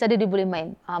 and suddenly dia boleh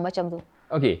main. Macam tu.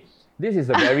 Okay, this is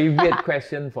a very weird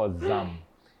question for Zam.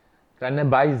 Kerana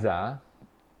Baiza,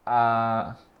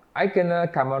 I kena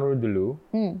Kamaru dulu,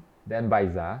 then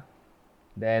Baiza,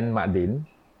 then Mak Din,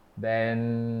 then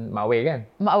Mak Wei kan?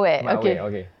 Mak Wei,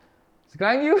 okay.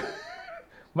 Sekarang you,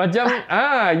 macam,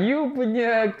 you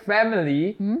punya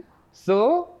family,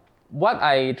 so what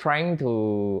I trying to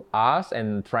ask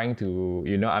and trying to,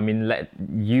 let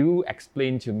you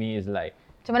explain to me is like,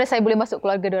 macam mana saya boleh masuk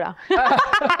keluarga diorang?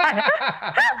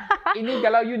 ini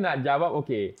kalau you nak jawab,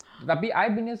 okay. Tapi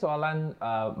I punya soalan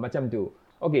macam tu.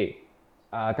 Okay,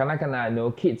 kanak-kanak,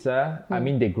 kids, I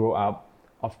mean, they grow up.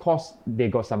 Of course, they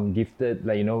got some gifted,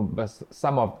 like, but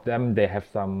some of them, they have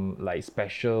some, like,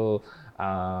 special,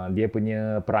 dia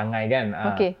punya perangai kan.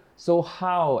 Okay. So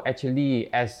how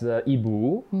actually, as a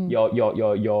ibu,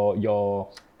 your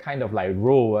kind of like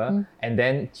role, and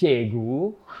then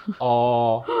cikgu,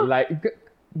 or like,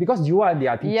 because you are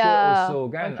their teacher also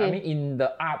kan. Okay. I mean, in the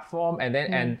art form, and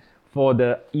then, and for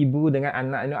the ibu dengan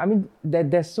anak, I mean,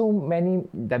 there's so many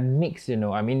that mix,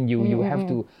 I mean, you have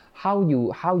to, how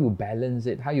you balance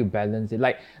it,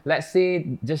 like, let's say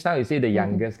just now you say the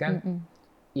youngest kan,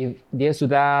 if dia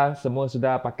semua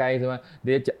sudah pakai semua,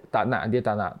 dia tak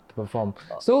nak perform,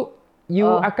 so you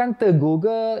akan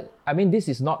tergugah, I mean, this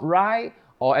is not right,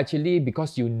 or actually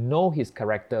because you know his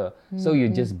character, so you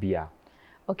just biar.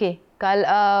 Okay,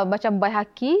 kalau macam Bai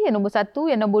Haki yang nombor 1,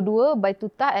 yang nombor 2 Bai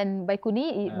Tuta and Bai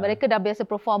Kuni, mereka dah biasa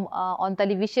perform on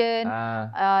television,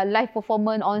 live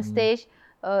performance on stage.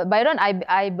 Byron,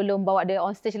 I belum bawa dia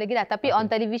on stage lagi dah. Tapi on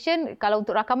television, kalau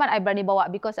untuk rakaman, I berani bawa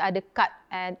because ada cut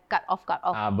off.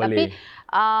 Tapi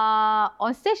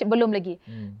on stage, belum lagi.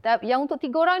 Yang untuk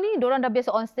 3 orang ni, diorang dah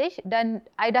biasa on stage dan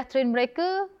I dah train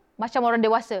mereka macam orang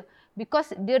dewasa.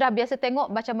 Because dia dah biasa tengok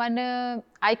macam mana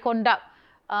I conduct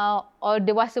orang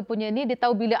dewasa punya ni. Dia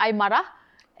tahu bila I marah.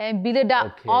 And bila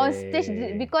dah on stage,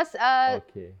 because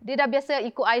dia dah biasa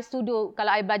ikut I studio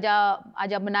kalau I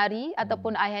ajar menari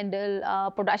ataupun I handle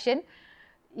production.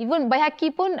 Even Bai Haki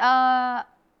pun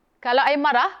kalau I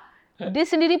marah, dia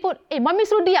sendiri pun, Mami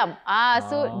suruh diam.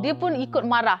 So dia pun ikut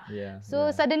marah.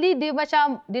 So suddenly dia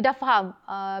macam, dia dah faham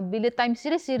bila time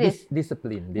serius.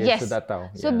 Disiplin, dia sudah tahu.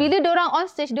 So bila diorang on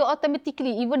stage, dia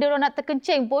automatically, even diorang nak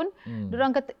terkencing pun,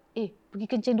 diorang kata, pergi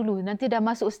kencing dulu. Nanti dah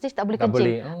masuk stage tak boleh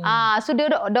kencing. So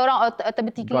diorang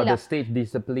automatically got lah. the stage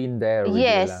discipline there.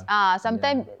 Yes.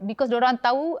 Sometimes because diorang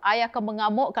tahu I akan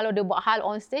mengamuk kalau dia buat hal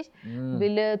on stage.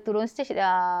 Bila turun stage,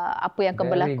 apa yang akan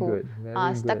berlaku.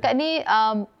 Setakat ni,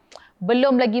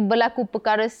 belum lagi berlaku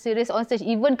perkara serius on stage.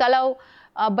 Even kalau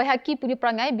Bai Haki punya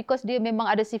perangai, because dia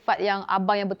memang ada sifat yang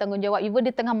abang yang bertanggungjawab. Even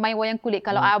dia tengah main wayang kulit.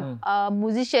 Kalau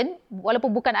musician,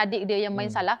 walaupun bukan adik dia yang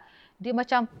main salah, dia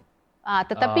macam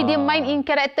tetapi dia main in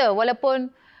character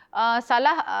walaupun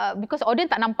salah, because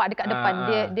audience tak nampak dekat depan.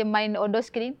 Dia main on the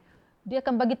screen. Dia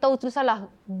akan bagi tahu terus salah.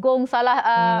 Gong salah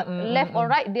left or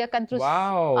right, dia akan terus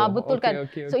betulkan.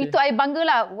 So itu I bangga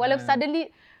lah. Walaupun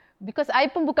suddenly, because I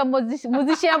pun bukan musician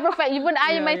yang perfect. Even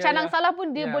I main canang salah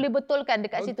pun dia boleh betulkan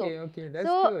dekat situ. Okay, that's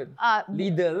good.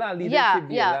 Leader lah, leadership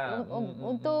dia lah.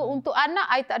 Untuk anak,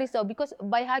 I tak risau. Because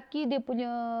Bai Haki, dia punya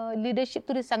leadership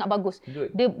tu dia sangat bagus.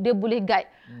 Dia boleh guide.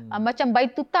 Macam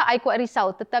Bai Tuta, I kuat risau.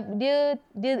 Tetap dia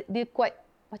kuat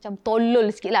macam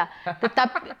tolol sikit lah.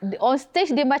 Tetapi on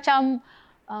stage dia macam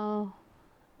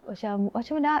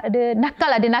mana, dia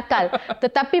nakal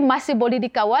tetapi masih boleh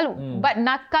dikawal. But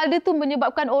nakal dia tu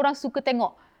menyebabkan orang suka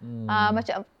tengok.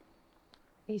 Macam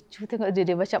cuba tengok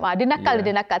dia macam dia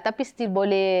nakal tapi still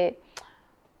boleh.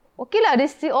 Okey lah,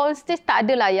 dia still on stage, tak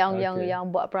adalah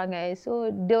yang buat perangai. So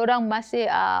dia orang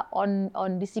masih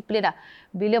on disiplin lah.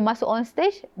 Bila masuk on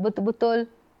stage,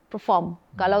 betul-betul perform.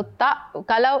 Kalau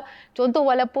contoh,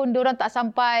 walaupun dia orang tak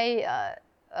sampai,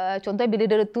 contohnya bila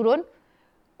dia turun,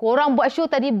 korang buat show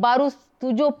tadi baru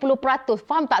 70%.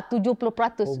 Faham tak?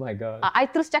 70%. Oh my God. I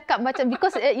terus cakap macam,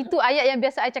 because itu ayat yang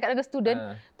biasa I cakap dengan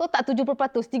student. Tahu tak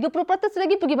 70%? 30%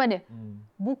 lagi pergi mana?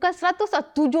 Bukan 100 lah,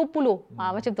 70.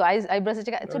 Macam tu. I berasa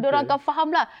cakap. So, diorang akan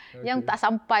faham lah yang tak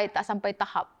sampai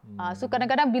tahap. So,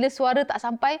 kadang-kadang bila suara tak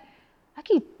sampai,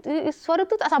 Haki, suara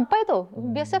tu tak sampai tu.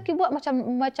 Biasa Haki buat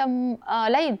macam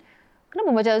lain. Kenapa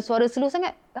macam suara slow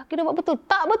sangat? Haki dah buat betul.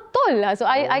 Tak betul lah. So,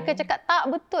 I akan cakap tak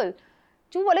betul.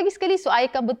 Cuba lagi sekali, so I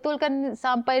akan betulkan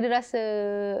sampai dia rasa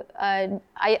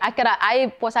I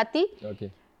puas hati.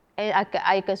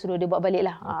 I akan suruh dia buat balik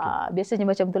lah. Biasanya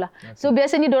macam itulah. So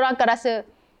biasanya diorang akan rasa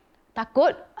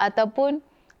takut ataupun,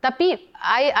 tapi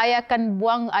I akan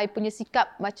buang I punya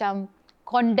sikap macam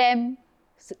condemn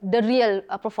the real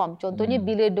perform. Contohnya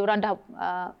bila diorang dah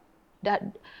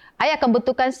I akan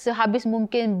betulkan sehabis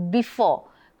mungkin before.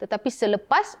 Tetapi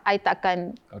selepas, I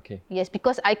takkan. Yes,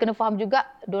 because I kena faham juga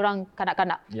diorang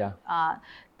kanak-kanak.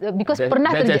 Because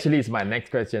pernah terjadi. That actually is my next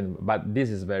question, but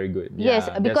this is very good. Yes,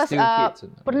 because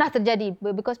pernah terjadi.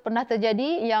 Because pernah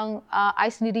terjadi yang I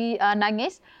sendiri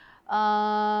nangis.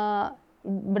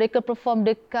 Mereka perform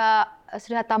dekat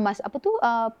Sri Hatamas. Apa tu?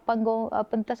 Panggung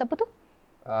pentas apa tu?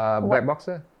 Black Box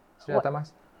ke? Sri Hatamas?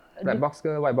 Black box ke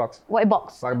white box? White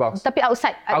box. White box. Tapi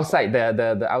outside. Outside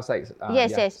the outside.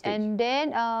 Yes. Stage. And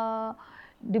then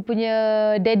dia punya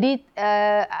daddy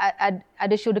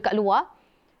ada show dekat luar.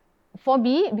 For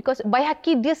me, because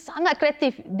Bayhaki dia sangat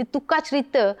kreatif. Dia tukar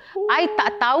cerita. I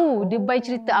tak tahu dia main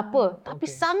cerita apa. Tapi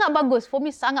sangat bagus. For me,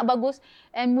 sangat bagus.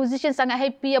 And musician sangat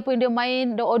happy apa yang dia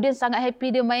main. The audience sangat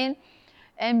happy dia main.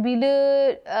 And bila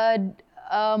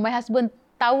my husband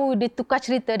tahu dia tukar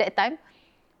cerita that time,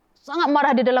 sangat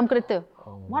marah dia dalam kereta.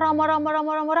 Marah.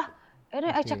 And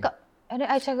then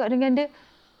I cakap dengan dia,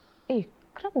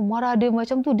 kenapa marah dia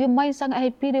macam tu? Dia main sangat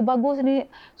happy, dia bagus ni.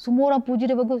 Semua orang puji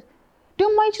dia bagus. Dia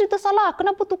main cerita salah.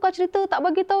 Kenapa tukar cerita? Tak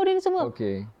bagi tahu dia ni semua.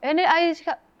 And then I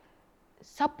cakap,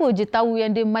 siapa je tahu yang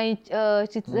dia main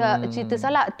cerita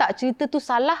salah? Tak, cerita tu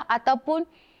salah ataupun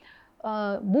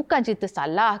bukan cerita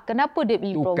salah. Kenapa dia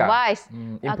improvise?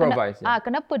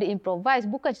 Kenapa dia improvise?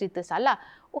 Bukan cerita salah.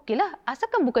 Okeylah,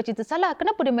 asalkan bukan cerita salah.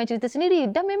 Kenapa dia main cerita sendiri?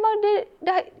 Dan memang dia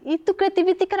dah itu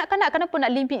kreativiti kanak-kanak. Kenapa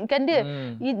nak limitkan dia?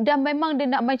 Dan memang dia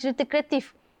nak main cerita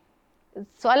kreatif.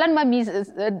 Soalan Mami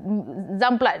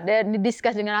Zam pula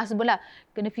discuss dengan husband lah.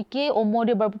 Kena fikir umur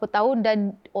dia berapa tahun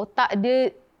dan otak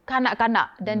dia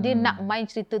kanak-kanak dan dia nak main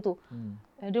cerita tu.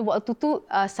 Jadi waktu tu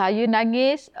saya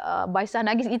nangis, Baisah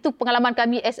nangis. Itu pengalaman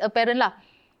kami as a parent lah.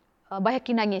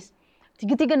 Bayhaki nangis.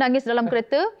 Tiga-tiga nangis dalam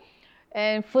kereta.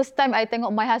 And first time I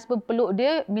tengok my husband peluk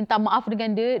dia, minta maaf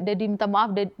dengan dia. Dia minta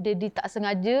maaf, dia tak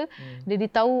sengaja. Dia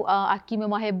tahu Aki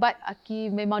memang hebat, Aki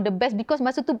memang the best. Because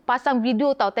masa tu pasang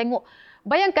video tau, tengok.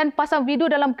 Bayangkan pasang video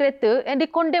dalam kereta and dia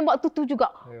condemn waktu tu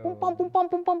juga. Pumpam.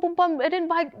 And then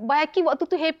Bayhaki waktu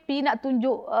tu happy nak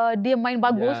tunjuk dia main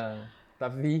bagus.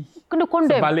 Tapi kena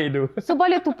condemn.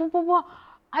 Sebalik tu.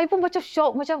 I pun macam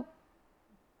shock, macam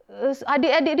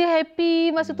adik-adik dia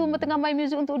happy masa tu tengah main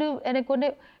music untuk dia and then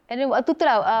condemn. And then waktu tu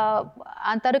lah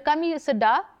antara kami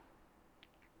sedar,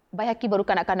 Bayhaki baru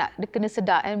kanak-kanak, dia kena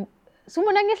sedar and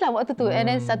semua nangis lah waktu tu.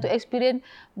 And then satu experience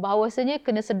bahawasanya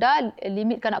kena sedar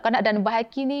limit kanak-kanak dan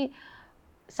Bayhaki ni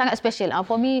sangat special.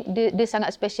 For me, dia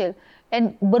sangat special.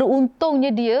 And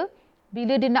beruntungnya dia,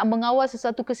 bila dia nak mengawal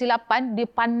sesuatu kesilapan, dia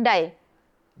pandai.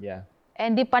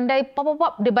 And dia pandai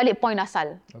dia balik point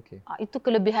asal. Itu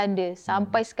kelebihan dia.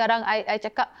 Sampai sekarang I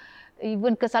cakap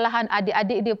even kesalahan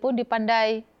adik-adik dia pun dia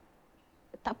pandai.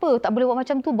 Tak apa, tak boleh buat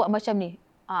macam tu, buat macam ni.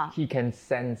 He can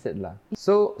sense it lah.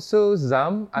 So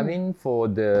Zam, I mean for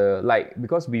the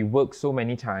because we work so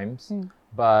many times,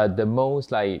 but the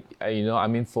most I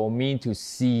mean for me to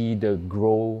see the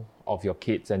growth of your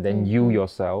kids and then you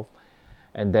yourself,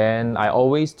 and then I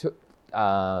always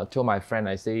told my friend,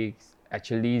 I say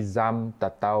actually Zam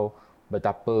tak tahu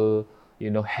betapa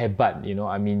hebat,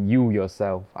 I mean you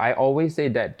yourself. I always say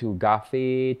that to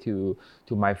Gafe, to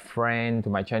my friend, to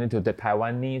my channel, to the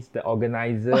Taiwanese, the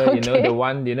organizer, the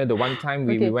one time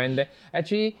we went there.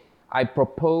 Actually, I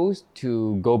proposed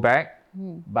to go back,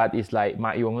 but it's like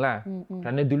Mak Yong lah.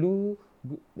 Kerana dulu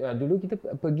kita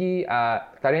pergi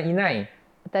tarian inai.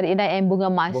 Tarian inai and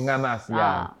bunga mas. Bunga mas,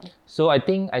 yeah. So I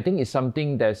think it's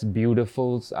something that's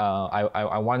beautiful.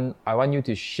 I want you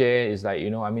to share is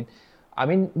I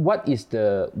mean, what is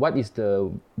the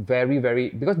very,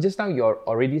 very, because just now you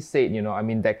already said, I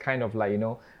mean, that kind of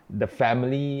the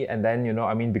family, and then,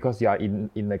 I mean, because you are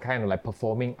in the kind of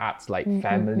performing arts,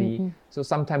 family. So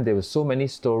sometimes there was so many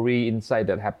story inside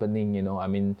that happening, I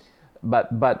mean, but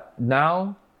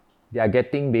now they are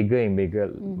getting bigger and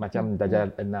bigger, macam Darjah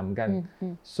 6 kan.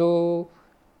 So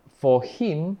for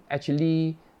him,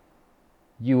 actually,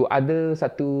 you ada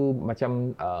satu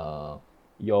macam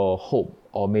your hope,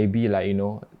 or maybe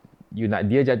you nak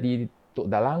dia jadi tok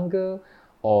dalang ke,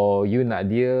 or you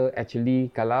nak dia actually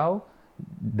kalau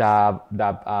dah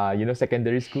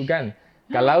secondary school kan,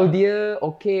 kalau dia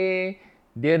okay,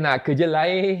 dia nak kerja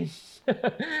lain,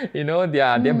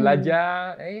 dia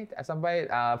belajar sampai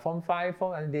form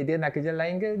 5 dia nak kerja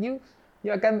lain ke, you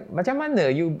akan macam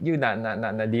mana you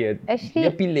nak dia actually,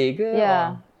 dia pilih ke?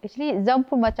 Actually Zam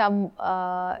pun macam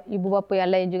ibu bapa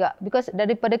yang lain juga, because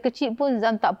daripada kecil pun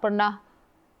Zam tak pernah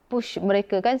push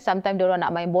mereka kan. Sometimes diorang nak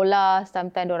main bola,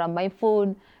 sometimes diorang main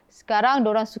phone. Sekarang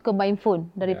diorang suka main phone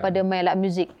daripada main alat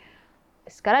muzik.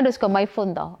 Sekarang dia suka main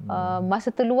phone tau. Masa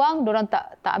terluang diorang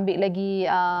tak ambil lagi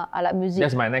alat muzik.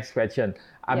 That's my next question.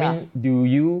 I mean, do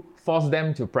you force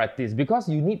them to practice? Because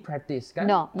you need practice kan?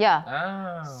 No,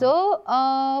 So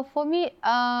for me,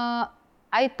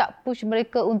 I tak push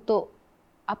mereka untuk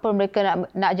apa mereka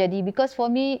nak jadi, because for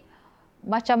me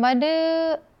macam mana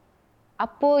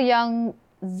apa yang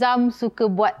Zam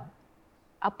suka buat,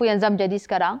 apa yang Zam jadi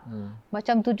sekarang,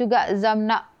 macam tu juga Zam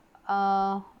nak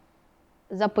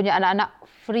Zam punya anak-anak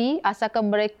free,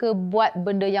 asalkan mereka buat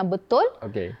benda yang betul.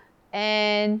 Okay.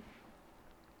 And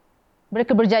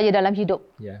mereka berjaya dalam hidup.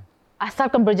 Yeah.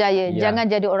 Asalkan berjaya, jangan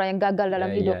jadi orang yang gagal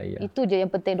dalam hidup. Itu je yang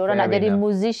penting. Diorang nak jadi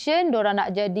musician, diorang nak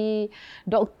jadi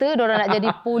doktor, diorang nak jadi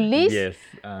polis. Yes.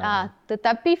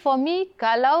 Tetapi for me,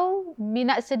 kalau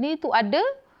minat seni tu ada,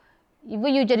 even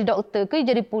you jadi doktor ke, you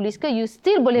jadi polis ke, you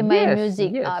still boleh main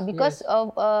music. Because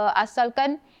of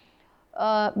asalkan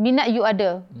minat you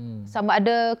ada. Sama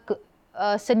ada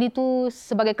seni tu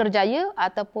sebagai kerjaya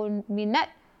ataupun minat,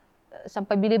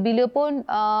 sampai bila-bila pun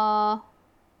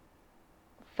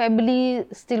family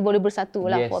still boleh bersatu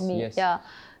lah for me.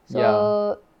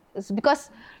 So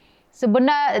because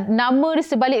sebenar nama di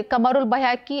sebalik Kamarul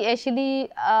Baihaqi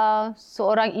actually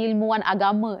seorang ilmuwan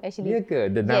agama actually. Ya ke?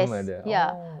 The nama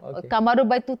dia? Kamarul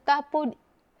Baitutah pun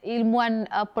ilmuwan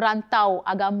perantau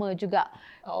agama juga.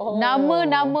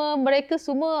 Nama-nama mereka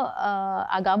semua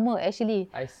agama actually.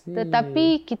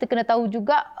 Tetapi kita kena tahu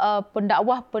juga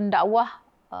pendakwah-pendakwah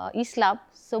Islam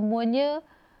semuanya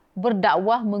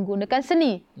berdakwah menggunakan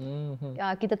seni.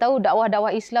 Kita tahu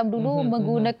dakwah-dakwah Islam dulu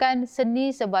menggunakan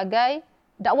seni sebagai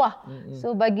dakwah.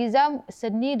 So bagi Zam,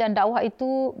 seni dan dakwah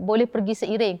itu boleh pergi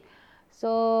seiring.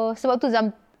 So sebab tu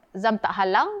Zam tak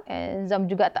halang, and Zam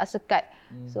juga tak sekat.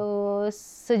 So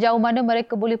sejauh mana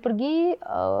mereka boleh pergi,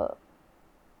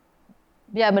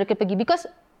 biar mereka pergi.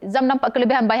 Because Zam nampak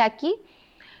kelebihan Baihaqi,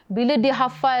 bila dia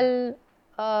hafal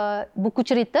buku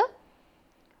cerita,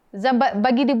 Zam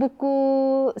bagi dia buku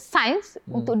sains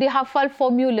untuk dia hafal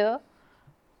formula.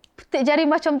 Petik jari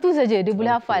macam tu saja dia boleh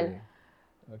hafal.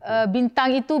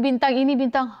 Bintang itu, bintang ini,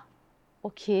 bintang.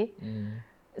 Okey.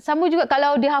 Sama juga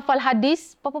kalau dia hafal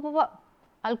hadis,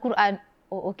 Al-Quran.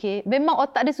 Oh okey. Memang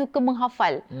otak dia suka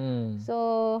menghafal.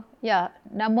 So,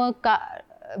 nama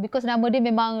because nama dia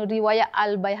memang riwayat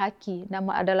Al-Baihaqi.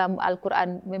 Nama dalam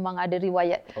Al-Quran memang ada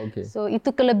riwayat. So,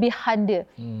 itu kelebihan dia.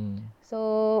 So,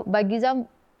 bagi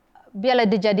Zam, biarlah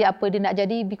dia jadi apa dia nak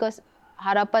jadi, because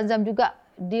harapan Zam juga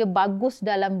dia bagus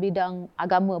dalam bidang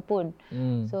agama pun.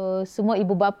 So semua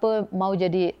ibu bapa mau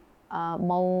jadi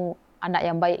mau anak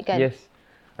yang baik kan. Yes.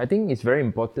 I think it's very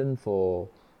important for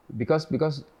because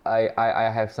I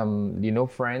have some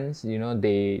friends,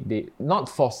 they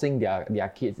not forcing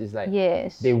their kids. It's like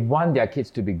they want their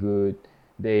kids to be good.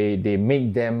 They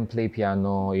make them play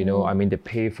piano, I mean, they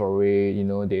pay for it,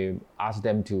 they ask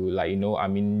them to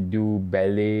do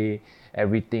ballet,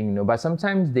 everything, But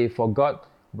sometimes they forgot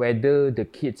whether the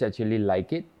kids actually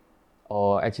like it,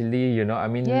 or actually,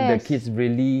 the kids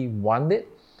really want it,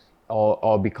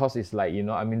 or because it's like,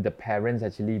 the parents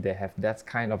actually, they have that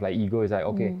kind of ego. It's like,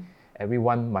 okay,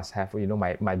 everyone must have,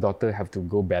 my daughter have to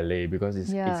go ballet because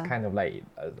it's kind of like...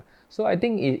 So I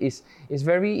think it's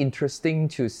very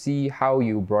interesting to see how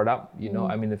you brought up, the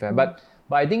family. But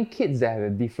I think kids, they have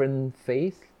a different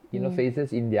phase,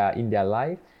 phases in their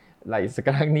life. Like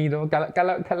sekarang ni,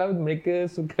 kalau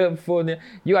mereka suka phone,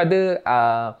 you ada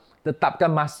tetapkan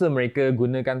masa mereka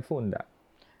gunakan phone tak?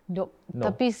 No.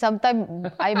 Tapi sometimes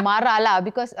I marah lah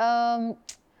because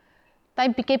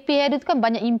time PKP tu kan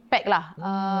banyak impact lah.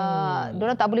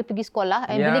 Diorang tak boleh pergi sekolah.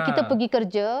 And bila kita pergi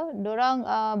kerja, diorang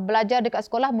belajar dekat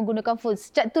sekolah menggunakan phone.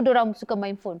 Sejak tu diorang suka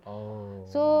main phone.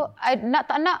 So,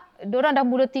 nak tak nak, diorang dah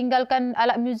mula tinggalkan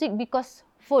alat muzik because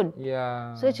phone.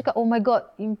 So, saya cakap, oh my God,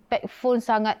 impact phone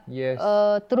sangat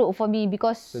teruk for me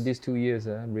because... So, these 2 years,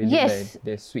 really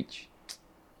they switch.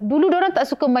 Dulu diorang tak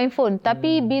suka main phone.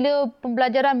 Tapi bila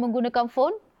pembelajaran menggunakan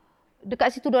phone,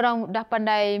 dekat situ diorang dah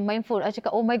pandai main phone. Saya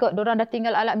cakap, oh my God, diorang dah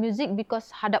tinggal alat muzik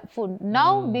because hadap phone.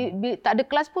 Now, tak ada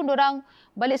kelas pun diorang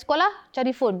balik sekolah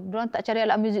cari phone. Diorang tak cari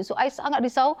alat muzik. So, I sangat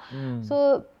risau.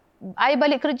 So, I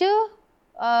balik kerja,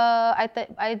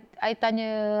 I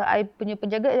tanya I punya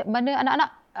penjaga, mana anak-anak?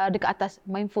 Dekat atas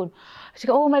main phone. Saya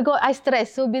cakap, oh my God, I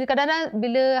stress. So, kadang-kadang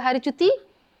bila hari cuti,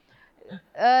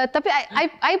 tapi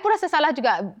I pun rasa salah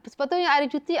juga. Sepatutnya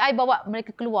hari cuti, I bawa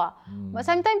mereka keluar. But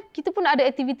sometimes kita pun ada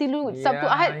aktiviti dulu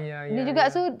Sabtu Ahad ni juga.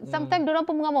 So sometimes diorang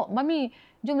pun mengamuk, Mami,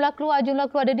 jomlah keluar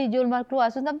Daddy, jomlah keluar.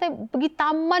 So sometimes pergi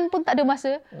taman pun tak ada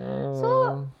masa.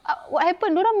 So what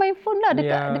happened? Diorang main phone lah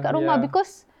dekat rumah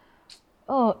because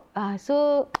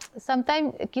so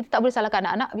sometimes kita tak boleh salahkan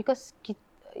anak-anak because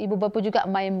ibu bapa juga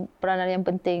main peranan yang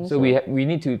penting. So we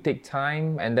need to take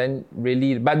time and then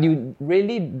really, but you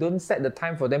really don't set the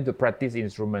time for them to practice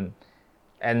instrument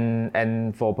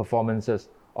and for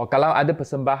performances. Or kalau ada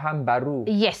persembahan baru.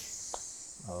 Yes.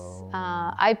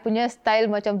 I punya style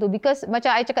macam tu because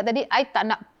macam I cakap tadi, I tak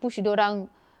nak push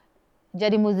diorang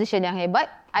jadi musician yang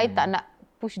hebat. I tak nak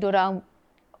push diorang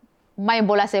main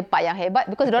bola sepak yang hebat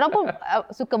because diorang pun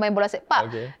suka main bola sepak.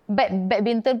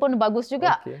 Badminton pun bagus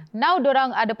juga. Now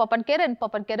diorang ada papan Karen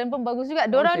pun bagus juga.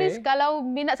 Diorang ni kalau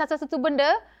minat satu-satu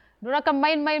benda, diorang akan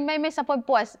main sampai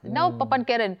puas. Now papan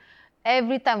Karen.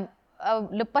 every time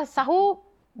lepas sahur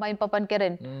main papan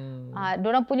Karen.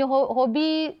 Diorang punya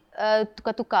hobi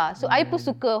tukar-tukar. So I pun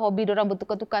suka hobi diorang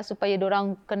bertukar-tukar supaya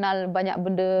diorang kenal banyak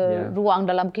benda ruang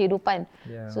dalam kehidupan.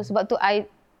 So sebab tu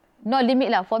no limit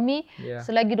lah for me.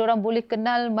 Selagi diorang boleh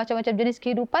kenal macam-macam jenis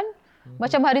kehidupan.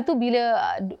 Macam hari tu bila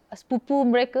sepupu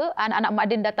mereka, anak-anak Mak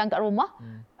Din datang kat rumah,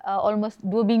 almost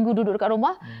 2 minggu duduk dekat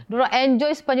rumah. Diorang enjoy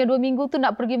sepanjang 2 minggu tu,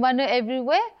 nak pergi mana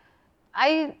everywhere.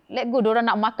 I let go. Diorang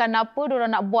nak makan apa,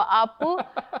 diorang nak buat apa.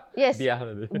 Yes.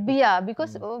 Biar.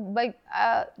 Because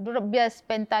diorang biar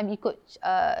spend time ikut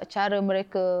cara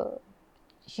mereka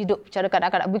hidup, cara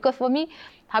kanak-kanak. Because for me,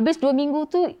 habis 2 minggu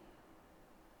tu,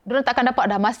 diorang takkan dapat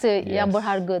dah masa yang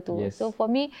berharga tu. So for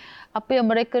me, apa yang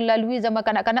mereka lalui zaman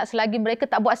kanak-kanak, selagi mereka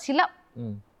tak buat silap,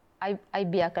 I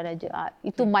biarkan aja.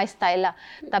 Itu my style lah.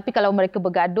 Tapi kalau mereka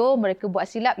bergaduh, mereka buat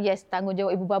silap, yes,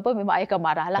 tanggungjawab ibu bapa memang I akan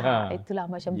marah lah. Itulah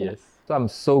macam tu. So I'm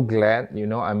so glad,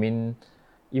 I mean,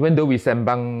 even though we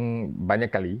sembang banyak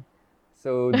kali,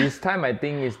 so this time I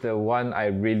think is the one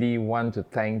I really want to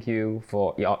thank you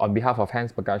for on behalf of Hands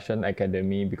Percussion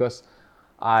Academy, because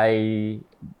I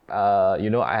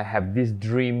have these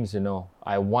dreams,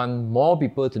 I want more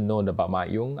people to know about Mak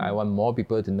Yong. I want more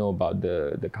people to know about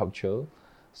the culture.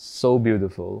 So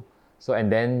beautiful. So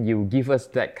and then you give us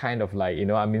that kind of like,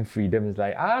 freedom. It's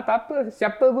like, tak apa,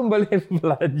 siapa pun boleh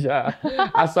belajar.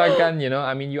 Asalkan,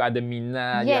 you ada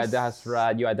minat, you ada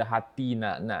hasrat, you ada hati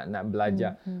nak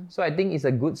belajar. So I think it's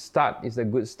a good start.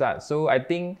 So I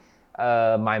think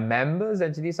my members,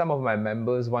 actually, some of my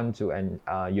members want to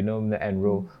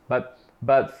enroll.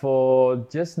 But for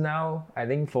just now, I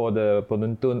think for the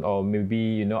penuntun or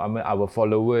maybe, our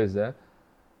followers,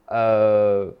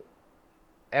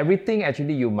 everything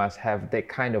actually you must have that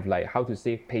kind of like, how to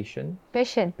say, patient,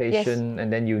 yes.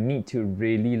 And then you need to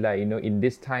really in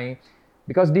this time,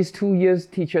 because these 2 years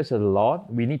teach us a lot.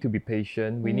 We need to be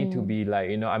patient. We need to be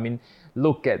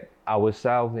look at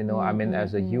ourselves,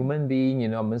 as a human being,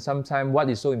 sometimes what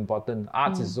is so important,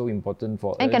 arts is so important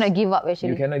for us. And cannot give up,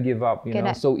 actually. You cannot give up,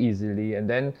 so easily. And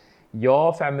then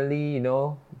your family,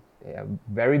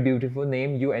 very beautiful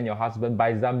name, you and your husband,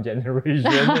 by Zam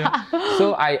generation.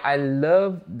 So I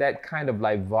love that kind of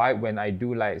like vibe when I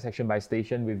do like section by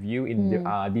station with you in the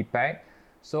DPAC.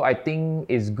 So I think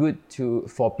it's good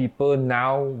for people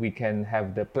now, we can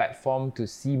have the platform to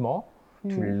see more,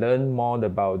 to learn more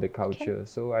about the culture.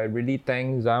 So I really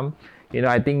thank Zam.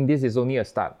 I think this is only a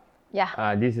start.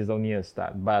 This is only a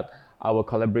start, but our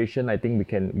collaboration, I think we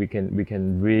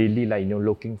can really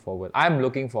looking forward. I'm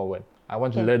looking forward. I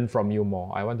want to learn from you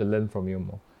more.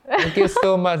 Thank you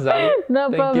so much, Zam. No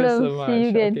Thank problem. you so much. See you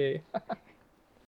again. Okay.